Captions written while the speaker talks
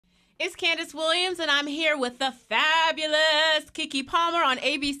It's Candace Williams, and I'm here with the fabulous Keke Palmer on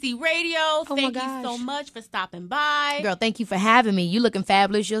ABC Radio. Thank you so much for stopping by. Girl, thank you for having me. You looking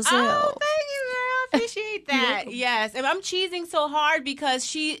fabulous yourself. Oh, thank you, girl. Appreciate that. Yes. And I'm cheesing so hard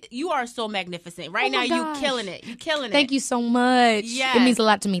because you are so magnificent. Right now, you're killing it. You're killing it. Thank you so much. Yes. It means a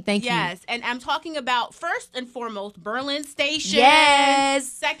lot to me. Thank you. Yes. And I'm talking about, first and foremost, Berlin Station. Yes.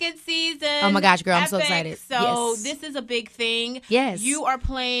 Second season. Oh, my gosh, girl. I'm so EPIX. excited. So yes. This is a big thing. Yes. You are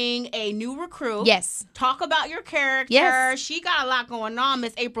playing a new recruit. Yes. Talk about your character. Yes. She got a lot going on,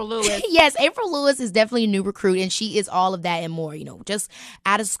 Miss April Lewis. Yes, April Lewis is definitely a new recruit, and she is all of that and more, just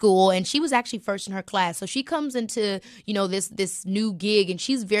out of school. And she was actually first in her class. So she comes into, this new gig, and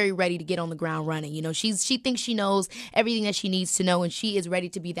she's very ready to get on the ground running. She thinks she knows everything that she needs to know, and she is ready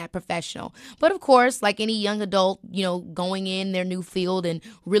to be that professional. But of course, like any young adult, going in their new field and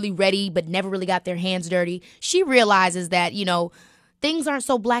really ready, but never really got their hands dirty, she realizes that, things aren't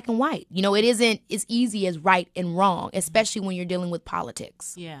so black and white. It isn't as easy as right and wrong, especially when you're dealing with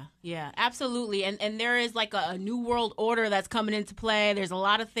politics. Yeah, absolutely. And there is like a new world order that's coming into play. There's a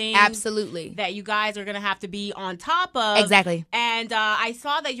lot of things absolutely that you guys are going to have to be on top of. Exactly. And I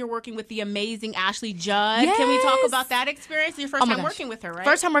saw that you're working with the amazing Ashley Judd. Yes. Can we talk about that experience? Your first time working with her, right?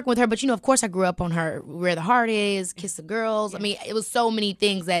 First time working with her, but of course I grew up on her Where the Heart Is, Kiss the Girls. I mean, it was so many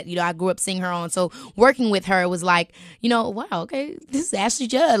things that, I grew up seeing her on. So working with her was like, wow, okay, this is Ashley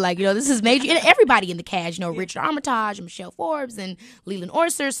Judd. Like, this is major. And everybody in the cast, Richard Armitage and Michelle Forbes and Leland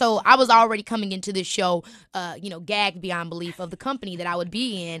Orser. So I was already coming into this show, gagged beyond belief of the company that I would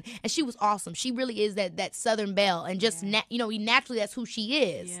be in. And she was awesome. She really is that Southern belle. And just, naturally that's who she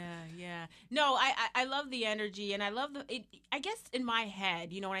is. Yeah. No, I love the energy. And I love I guess in my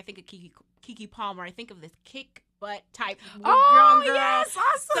head, when I think of Keke Palmer, I think of this kick butt type young girl. Yes,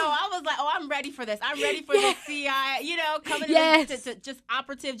 awesome. So I was like, I'm ready for this. I'm ready for this CI, coming in to just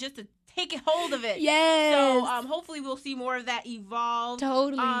operative, just to take hold of it. Yes. So hopefully we'll see more of that evolve.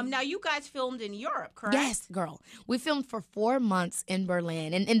 Totally. Now you guys filmed in Europe, correct? Yes, girl. We filmed for 4 months in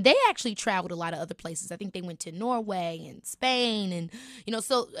Berlin, and they actually traveled a lot of other places. I think they went to Norway and Spain, and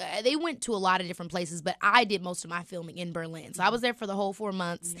so they went to a lot of different places. But I did most of my filming in Berlin, so I was there for the whole 4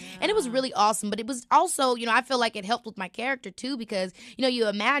 months, and it was really awesome. But it was also, I feel like it helped with my character too, because you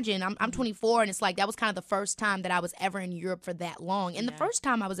imagine I'm 24, and it's like that was kind of the first time that I was ever in Europe for that long, and the first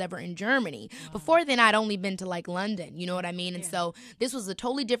time I was ever in Germany. Before then, I'd only been to like London, you know what I mean? And so this was a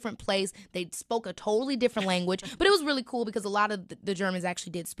totally different place. They spoke a totally different language, but it was really cool because a lot of the Germans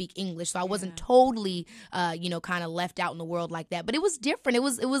actually did speak English. So I wasn't totally, kind of left out in the world like that. But it was different. It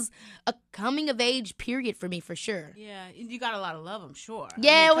was a coming of age period for me, for sure. Yeah, you got a lot of love, I'm sure.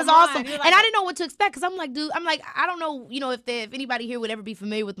 Yeah, it was awesome. And I didn't know what to expect because I'm like, I don't know, if anybody here would ever be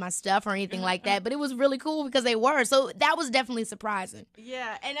familiar with my stuff or anything like that. But it was really cool because they were. So that was definitely surprising.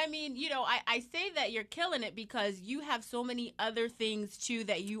 Yeah, and I mean, I say that you're killing it because you have so many other things too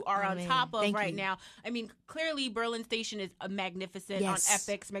that you are on top of right now. I mean, clearly Berlin Station is magnificent on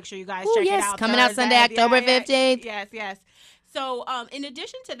EPIX. Make sure you guys check it out. Coming out Sunday, October 15th. Yes. So, in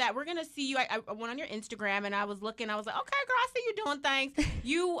addition to that, we're gonna see you. I went on your Instagram and I was looking. I was like, okay, girl, I see you doing things.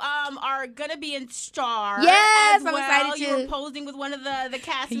 You are gonna be in Star. Yes, I'm excited too. You were posing with one of the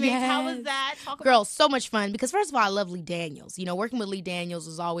castmates. Yes. How was that? Girl, so much fun because first of all, I love Lee Daniels. Working with Lee Daniels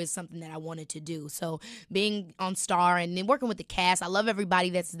was always something that I wanted to do. So being on Star and then working with the cast, I love everybody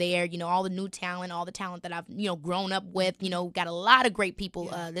that's there. All the new talent, all the talent that I've grown up with. Got a lot of great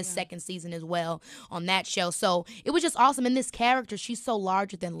people this second season as well on that show. So it was just awesome. And this character, she's so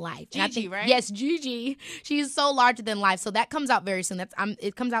larger than life. Gigi, right? Yes, Gigi. She's so larger than life. So that comes out very soon.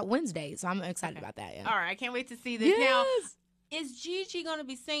 It comes out Wednesday. So I'm excited about that. Yeah. All right, I can't wait to see this. Now, is Gigi going to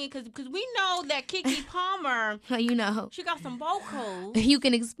be singing? Because we know that Keke Palmer, she got some vocals. You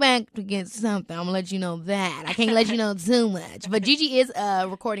can expect to get something. I'm going to let you know that. I can't let you know too much. But Gigi is a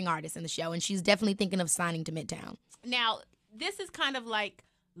recording artist in the show, and she's definitely thinking of signing to Midtown. Now, this is kind of like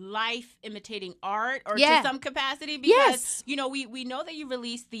life imitating art or to some capacity because we know that you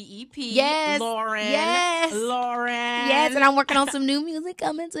released the EP. Lauren. Yes, and I'm working on some new music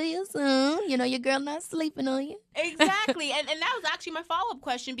coming to you soon. Your girl not sleeping on you. Exactly. And that was actually my follow-up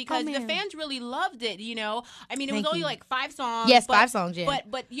question because the fans really loved it, I mean, it was only like 5 songs. Yes, 5 songs,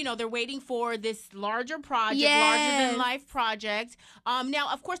 But they're waiting for this larger project, larger than life project. Now,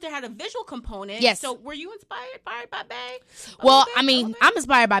 of course, there had a visual component. Yes. So were you inspired by Bay? Well, I mean, I'm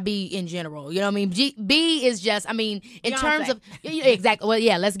inspired by B in general. You know what I mean? B is just, I mean, in Beyonce. terms of, exactly. Well,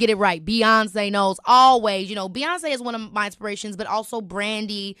 yeah, let's get it right. Beyonce knows always. You know, Beyonce is one of my inspirations, but also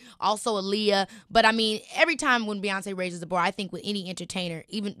Brandy, also Aaliyah. But I mean, every time when Beyonce raises the bar, I think with any entertainer,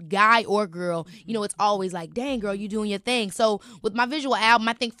 even guy or girl, you know, it's always like, dang, girl, you doing your thing. So with my visual album,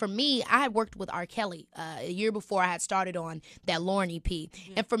 I think for me, I had worked with R. Kelly a year before I had started on that Lauren EP.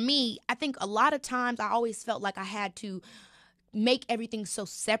 And for me, I think a lot of times I always felt like I had to make everything so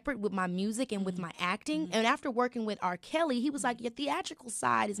separate with my music and with my acting. And after working with R. Kelly, he was like, your theatrical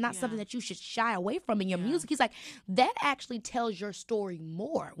side is not something that you should shy away from in your music. He's like, that actually tells your story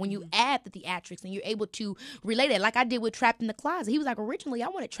more when you add the theatrics and you're able to relate it. Like I did with Trapped in the Closet. He was like, originally I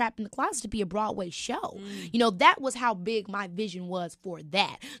wanted Trapped in the Closet to be a Broadway show. You know, that was how big my vision was for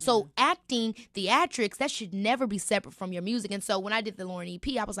that. So acting, theatrics, that should never be separate from your music. And so when I did the Lauren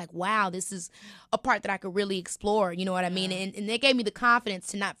EP, I was like, wow, this is a part that I could really explore. You know what I mean? And it gave me the confidence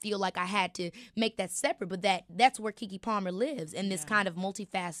to not feel like I had to make that separate, but that's where Keke Palmer lives, in this kind of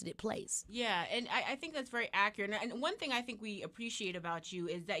multifaceted place. Yeah, and I think that's very accurate. And one thing I think we appreciate about you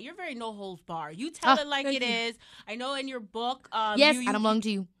is that you're very no holds barred. You tell it like it is. I know in your book, yes, I don't belong to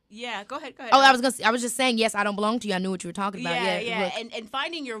you. Yeah, go ahead. Oh, I was just saying, yes, I don't belong to you. I knew what you were talking about. Yeah. And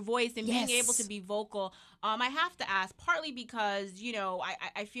finding your voice and being able to be vocal. I have to ask, partly because, you know,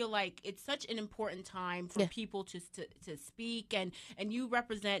 I feel like it's such an important time for people to speak, and you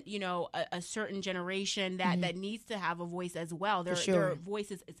represent, you know, a certain generation that needs to have a voice as well. Their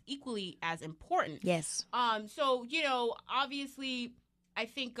voices is equally as important. Yes. So, you know, obviously, I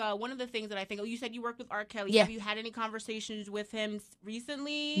think one of the things that I think, you said you worked with R. Kelly. Yeah. Have you had any conversations with him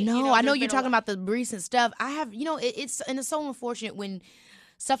recently? No, you know, I know you're talking about the recent stuff. I have, you know, it's so unfortunate when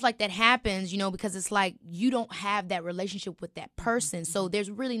stuff like that happens, you know, because it's like you don't have that relationship with that person. So there's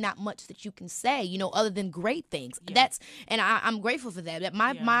really not much that you can say, you know, other than great things. And I'm grateful for that.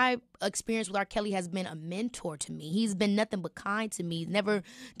 My experience with R. Kelly has been a mentor to me. He's been nothing but kind to me. He's never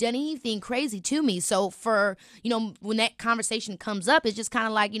done anything crazy to me. So for, you know, when that conversation comes up, it's just kind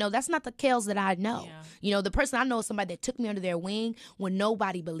of like, you know, that's not the Kels that I know. Yeah. You know, the person I know is somebody that took me under their wing when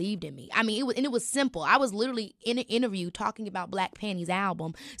nobody believed in me. I mean, it was simple. I was literally in an interview talking about Black Panty's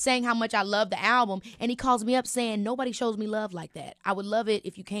album, saying how much I love the album, and he calls me up saying, nobody shows me love like that. I would love it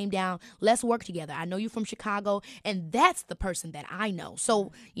if you came down. Let's work together. I know you're from Chicago, and that's the person that I know.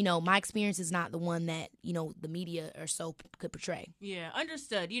 So, you know, my experience is not the one that, you know, the media or so could portray. Yeah,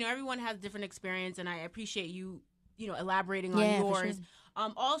 understood. You know, everyone has different experience, and I appreciate you, you know, elaborating on yours. Sure.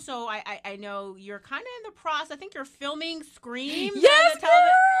 Also, I know you're kind of in the process. I think you're filming Scream. Yes, girl!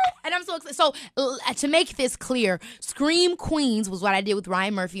 And I'm so excited. So, to make this clear, Scream Queens was what I did with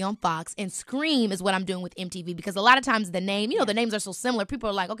Ryan Murphy on Fox, and Scream is what I'm doing with MTV, because a lot of times the name, you know, the names are so similar. People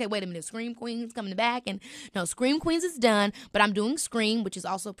are like, okay, wait a minute, Scream Queens coming back? And no, Scream Queens is done, but I'm doing Scream, which is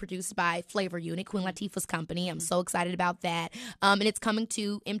also produced by Flavor Unit, Queen Latifah's company. I'm so excited about that. And it's coming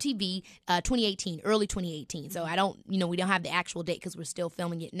to MTV 2018, early 2018. So I don't, you know, we don't have the actual date because we're still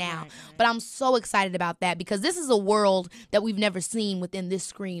filming it now. Right. But I'm so excited about that, because this is a world that we've never seen within this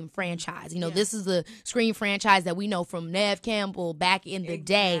Scream franchise. You know, this is the Scream franchise that we know from Neve Campbell back in the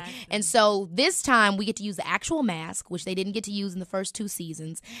day. And so this time we get to use the actual mask, which they didn't get to use in the first 2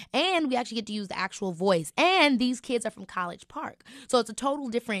 seasons. And we actually get to use the actual voice. And these kids are from College Park. So it's a total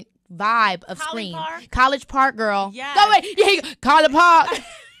different vibe of Scream. College Park, girl. Yeah. Go away. Yeah, College Park.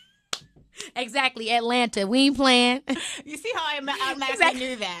 Exactly, Atlanta. We ain't playing. You see how I automatically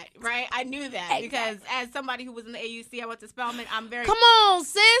knew that, right? I knew that because as somebody who was in the AUC, I went to Spelman. I'm very... Come on,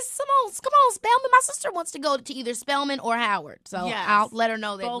 sis. Come on, Spelman. My sister wants to go to either Spelman or Howard. So I'll let her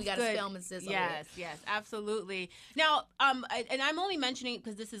know that both we got a Spelman sis. Yes, absolutely. Now, and I'm only mentioning it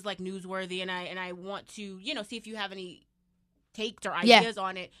because this is like newsworthy, and I want to, you know, see if you have any takes or ideas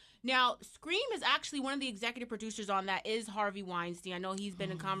on it. Now, Scream is actually one of the executive producers on that is Harvey Weinstein. I know he's been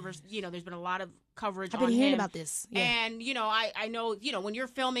in you know, there's been a lot of coverage on him. I've been hearing about this. Yeah. And, you know, I know, you know, when you're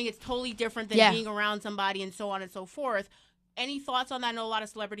filming, it's totally different than being around somebody and so on and so forth. Any thoughts on that? I know a lot of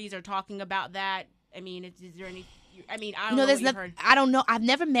celebrities are talking about that. I mean, is there any... I mean, I don't know what you've heard. I don't know. I've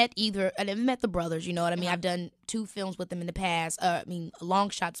never met either. I never met the brothers, you know what I mean? I've done 2 films with them in the past. Long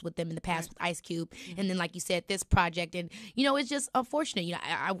shots with them in the past with Ice Cube. And then, like you said, this project. And, you know, it's just unfortunate. You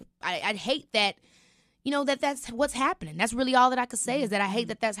know, I hate that, that's what's happening. That's really all that I could say is that I hate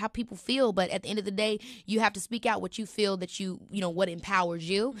that that's how people feel. But at the end of the day, you have to speak out what you feel that what empowers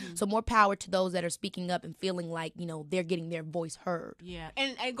you. So more power to those that are speaking up and feeling like, they're getting their voice heard. Yeah.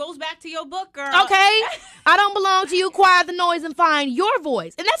 And it goes back to your book, girl. Okay. I don't belong to you. Quiet the noise and find your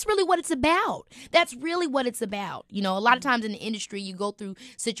voice. And that's really what it's about. That's really what it's about. A lot of times in the industry, you go through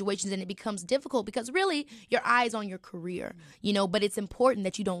situations and it becomes difficult because really your eye's on your career, but it's important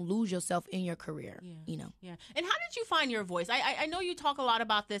that you don't lose yourself in your career. Yeah. And how did you find your voice? I know you talk a lot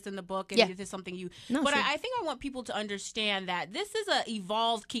about this in the book, and this is something but I think I want people to understand that this is an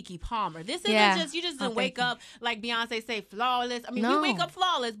evolved Keke Palmer. This isn't you just didn't wake up like Beyonce say flawless. I mean, we wake up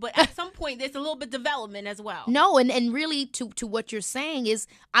flawless, but at some point there's a little bit of development as well. No, and really to what you're saying is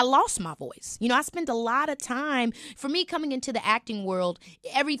I lost my voice. I spent a lot of time, for me coming into the acting world,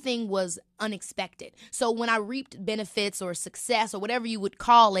 everything was unexpected. So when I reaped benefits or success or whatever you would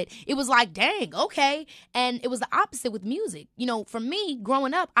call it, it was like, dang, okay. And it was the opposite with music. For me,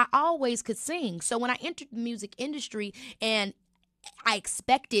 growing up, I always could sing. So when I entered the music industry and I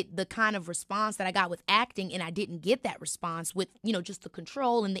expected the kind of response that I got with acting, and I didn't get that response with, just the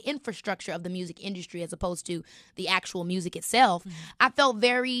control and the infrastructure of the music industry as opposed to the actual music itself. I felt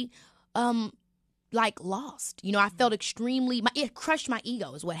very lost. I felt extremely, it crushed my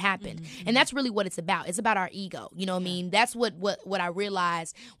ego is what happened. And that's really what it's about. It's about our ego. What I mean? That's what I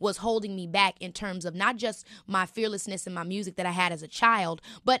realized was holding me back in terms of not just my fearlessness in my music that I had as a child,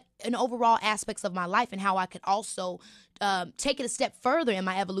 but in overall aspects of my life and how I could also take it a step further in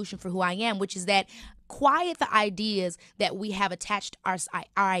my evolution for who I am, which is that quiet the ideas that we have attached our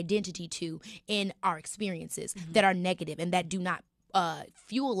identity to in our experiences that are negative and that do not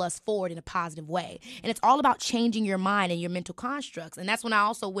fuel us forward in a positive way. And it's all about changing your mind and your mental constructs. And that's when I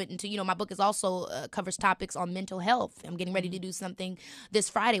also went into, my book is also covers topics on mental health. I'm getting ready to do something this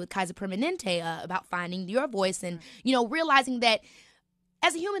Friday with Kaiser Permanente about finding your voice and, realizing that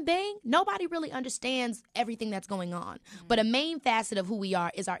as a human being, nobody really understands everything that's going on. But a main facet of who we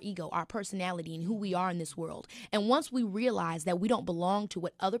are is our ego, our personality, and who we are in this world. And once we realize that we don't belong to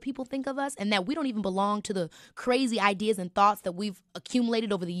what other people think of us and that we don't even belong to the crazy ideas and thoughts that we've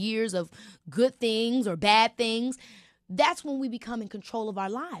accumulated over the years of good things or bad things, that's when we become in control of our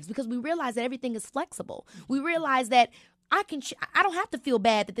lives because we realize that everything is flexible. We realize that I don't have to feel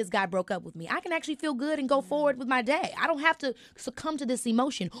bad that this guy broke up with me. I can actually feel good and go forward with my day. I don't have to succumb to this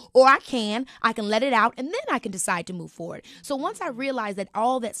emotion. Or I can let it out, and then I can decide to move forward. So once I realized that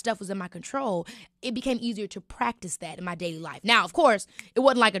all that stuff was in my control, it became easier to practice that in my daily life. Now, of course, it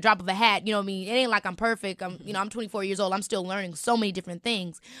wasn't like a drop of a hat. It ain't like I'm perfect. I'm 24 years old. I'm still learning so many different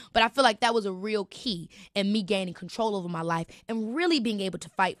things. But I feel like that was a real key in me gaining control over my life and really being able to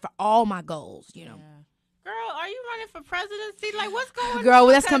fight for all my goals, Yeah. Girl, are you running for presidency? Like, what's going on? Girl,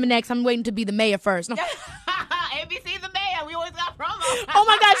 that's coming next. I'm waiting to be the mayor first. No. ABC the mayor. We always got promo. Oh,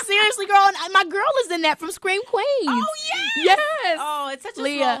 my gosh. Seriously, girl. And my girl is in that from Scream Queens. Oh, yes. Yes. Oh, it's such a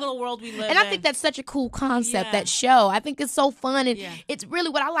small little world we live in. And I think that's such a cool concept, that show. I think it's so fun. And it's really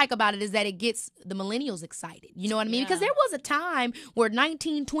what I like about it is that it gets the millennials excited. You know what I mean? Because there was a time where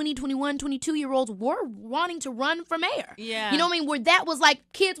 19, 20, 21, 22-year-olds were wanting to run for mayor. Yeah. You know what I mean? Where that was like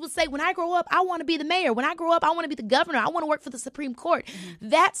kids would say, when I grow up, I want to be the mayor. When I grow up, I want to be the governor. I want to work for the Supreme Court.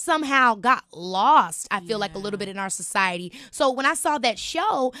 That somehow got lost, I feel like, a little bit in our society. So when I saw that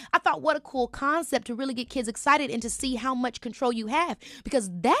show, I thought, what a cool concept to really get kids excited and to see how much control you have, because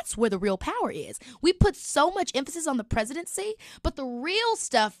that's where the real power is. We put so much emphasis on the presidency, but the real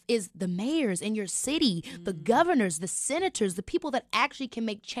stuff is the mayors in your city, the governors, the senators, the people that actually can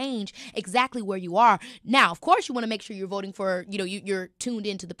make change exactly where you are. Now, of course, you want to make sure you're voting for, you're tuned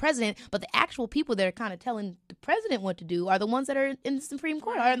into the president, but the actual people that are kind of telling the president what to do are the ones that are in the Supreme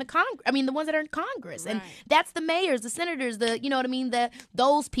Court, or in the the ones that are in Congress. And that's the mayors, the senators,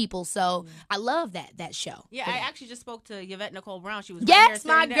 those people. So I love that show. Yeah, I actually just spoke to Yvette Nicole Brown. She was yes,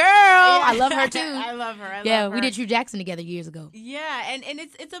 my girl. I love her too. I love her. Yeah, we did True Jackson together years ago. Yeah, and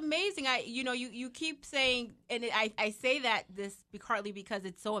it's amazing. You keep saying, and I say that this partly because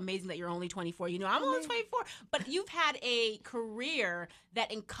it's so amazing that you're only 24. I'm only 24, but you've had a career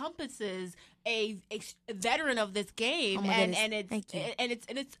that encompasses a veteran of this game, and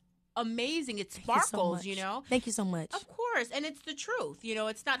it's amazing. It sparkles, Thank you so much. Of course, and it's the truth.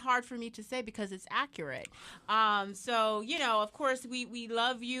 It's not hard for me to say because it's accurate. So of course we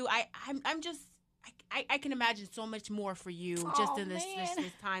love you. I can imagine so much more for you just in this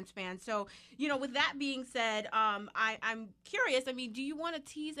time span. So, with that being said, I'm curious. I mean, do you want to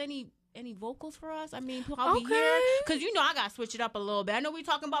tease any vocals for us? I mean, I'll be here because I gotta switch it up a little bit. I know we're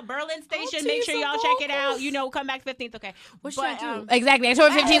talking about Berlin Station. Make sure y'all check it out. Come back 15th. Okay, what should I do? Exactly,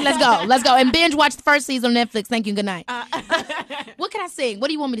 October 15th. Let's go and binge watch the first season on Netflix. Thank you. Good night. What can I sing? What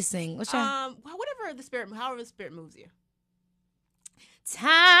do you want me to sing? Whatever the spirit, however the spirit moves you.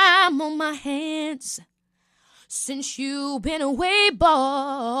 Time on my hands since you've been away, boy.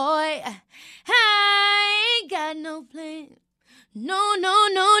 I ain't got no plan. No, no,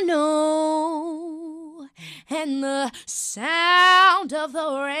 no, no. And the sound of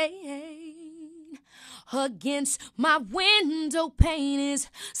the rain against my window pane is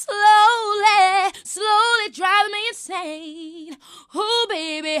slowly driving me insane. Oh,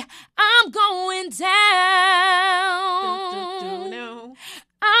 baby, I'm going down.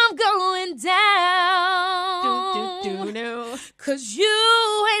 I'm going down. 'Cause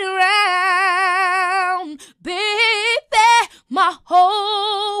you ain't around, baby. My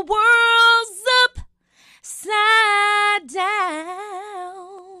whole world's upside down.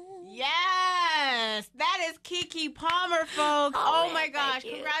 Yes, that is Keke Palmer, folks. Oh my gosh.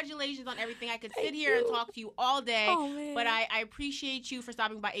 Congratulations on everything. I could sit here and talk to you all day, but I appreciate you for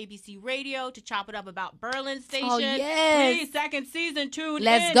stopping by ABC Radio to chop it up about Berlin Station. Oh, yes. Please, second season, tune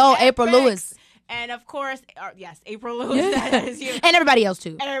Let's in. go, April Lewis. And of course, yes, April Lewis, that is you. And everybody else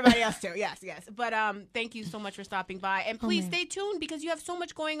too. Yes. But thank you so much for stopping by. And please stay tuned because you have so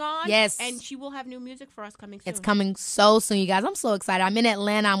much going on. Yes. And she will have new music for us coming soon. It's coming so soon, you guys. I'm so excited. I'm in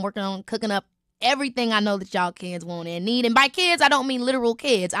Atlanta. I'm working on cooking up everything I know that y'all kids want and need. And by kids, I don't mean literal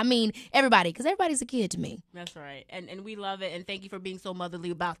kids. I mean everybody, because everybody's a kid to me. That's right. And we love it. And thank you for being so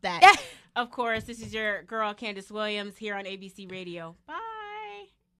motherly about that. Of course, this is your girl, Candace Williams, here on ABC Radio. Bye.